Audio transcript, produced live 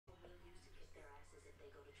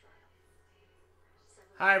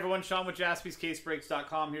Hi everyone, Sean with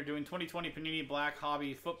JaspysCaseBreaks.com here doing 2020 Panini Black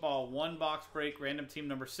Hobby Football 1-box break, random team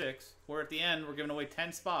number 6. Where at the end, we're giving away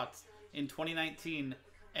 10 spots in 2019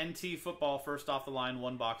 NT Football first off the line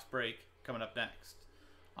 1-box break coming up next.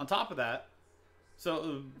 On top of that, so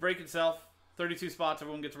the break itself, 32 spots,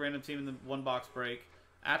 everyone gets a random team in the 1-box break.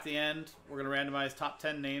 At the end, we're going to randomize top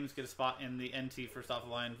 10 names, get a spot in the NT first off the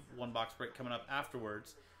line 1-box break coming up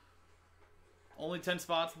afterwards. Only 10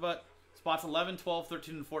 spots, but spots 11, 12,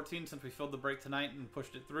 13, and 14, since we filled the break tonight and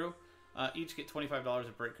pushed it through, each get $25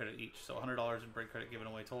 of break credit each. So $100 in break credit given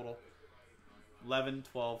away total. 11,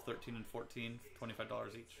 12, 13, and 14,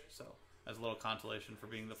 $25 each. So as a little consolation for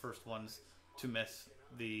being the first ones to miss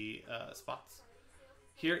the spots.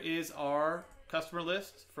 Here is our customer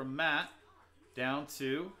list from Matt down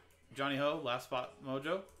to Johnny Ho, last spot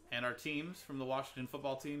Mojo, and our teams from the Washington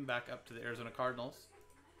football team back up to the Arizona Cardinals.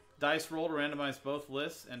 Dice roll to randomize both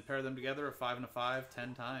lists and pair them together a 5 and a 5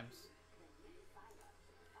 10 times.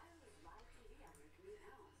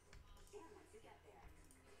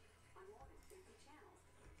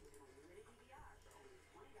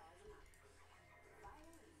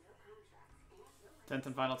 Tenth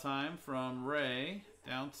and final time from Ray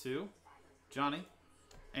down to Johnny.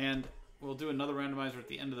 And we'll do another randomizer at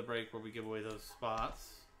the end of the break where we give away those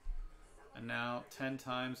spots. And now 10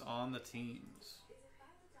 times on the teams.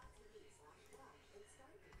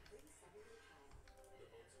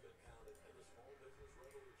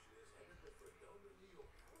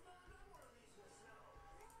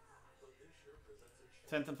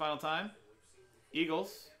 Tenth and final time.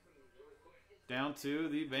 Eagles down to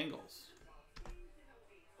the Bengals.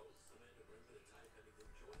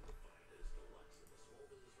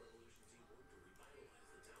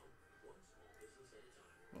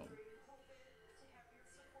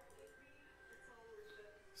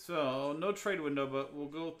 So, no trade window, but we'll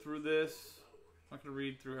go through this. I'm not going to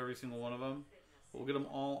read through every single one of them. We'll get them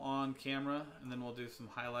all on camera, and then we'll do some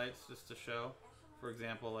highlights just to show. For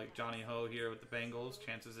example, like Johnny Ho here with the Bengals,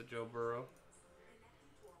 chances at Joe Burrow.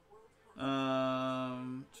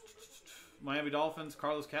 Miami Dolphins,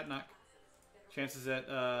 Carlos Katnack, chances at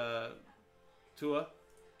Tua.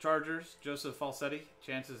 Chargers, Joseph Falsetti,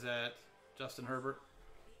 chances at Justin Herbert.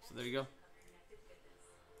 So there you go.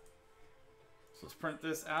 So let's print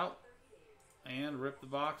this out and rip the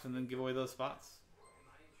box and then give away those spots.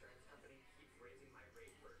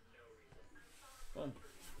 Boom.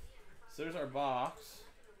 So there's our box.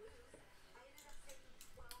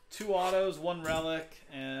 2 autos, 1 relic,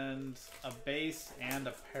 and a base and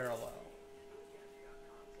a parallel.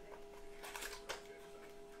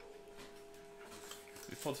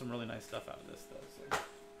 We pulled some really nice stuff out of this, though. So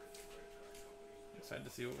I'm excited to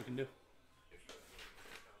see what we can do.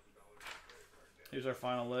 Here's our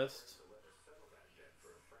final list.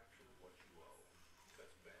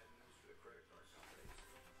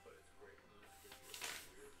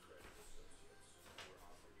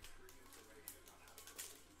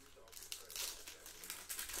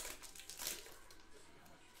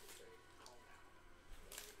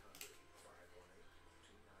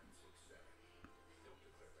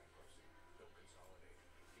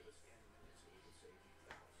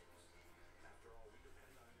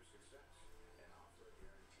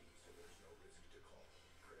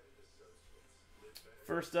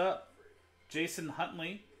 First up, Jason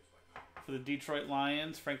Huntley for the Detroit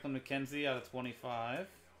Lions. Franklin McKenzie out of 25.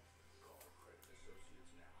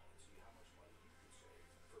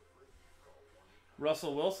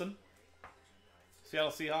 Russell Wilson,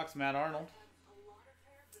 Seattle Seahawks. Matt Arnold,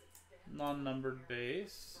 non-numbered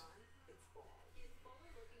base.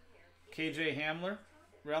 KJ Hamler,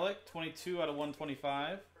 relic, 22 out of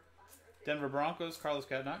 125. Denver Broncos. Carlos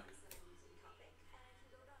Katnack.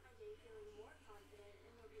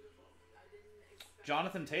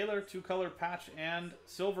 Jonathan Taylor, 2-color patch and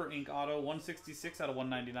silver ink auto, 166 out of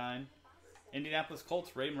 199. Indianapolis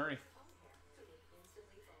Colts, Ray Murray.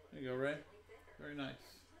 There you go, Ray. Very nice.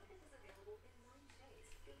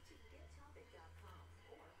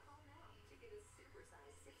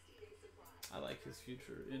 I like his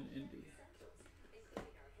future in Indy.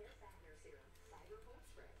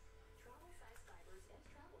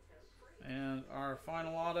 And our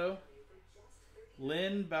final auto,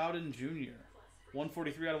 Lynn Bowden Jr.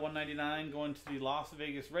 143 out of 199 going to the Las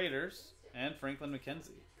Vegas Raiders and Franklin McKenzie.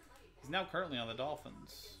 He's now currently on the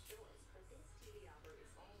Dolphins.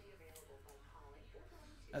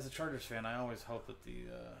 As a Chargers fan, I always hope that the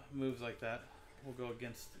moves like that will go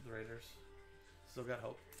against the Raiders. Still got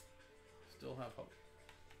hope. Still have hope.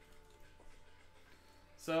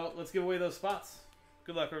 So let's give away those spots.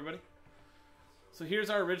 Good luck, everybody. So here's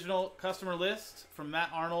our original customer list from Matt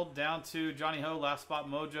Arnold down to Johnny Ho, last spot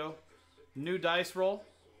mojo. New dice roll.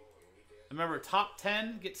 Remember, top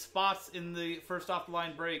 10 get spots in the first off the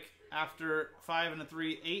line break after 5 and a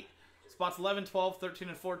 3, 8. Spots 11, 12, 13,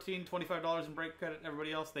 and 14, $25 in break credit.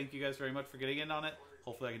 Everybody else, thank you guys very much for getting in on it.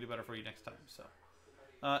 Hopefully I can do better for you next time. So,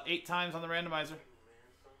 8 times on the randomizer.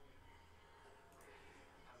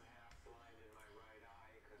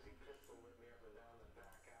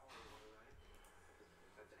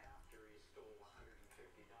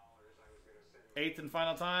 Eighth and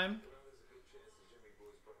final time.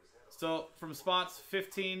 So from spots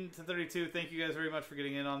 15 to 32, thank you guys very much for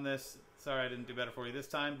getting in on this. Sorry I didn't do better for you this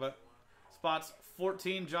time, but spots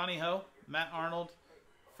 14, Johnny Ho, Matt Arnold,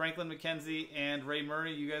 Franklin McKenzie, and Ray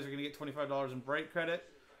Murray. You guys are going to get $25 in break credit.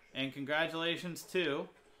 And congratulations to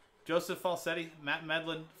Joseph Falsetti, Matt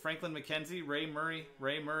Medlin, Franklin McKenzie, Ray Murray,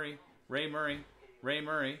 Ray Murray, Ray Murray, Ray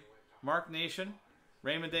Murray, Mark Nation,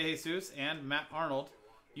 Raymond DeJesus, and Matt Arnold.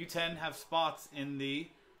 You 10 have spots in the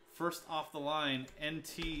first off the line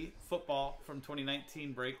NT football from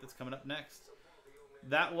 2019 break that's coming up next.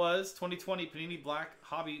 That was 2020 Panini Black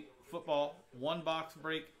Hobby Football 1-box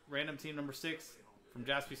break, random team number 6 from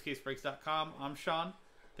jaspyscasebreaks.com. I'm Sean.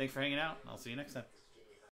 Thanks for hanging out, and I'll see you next time.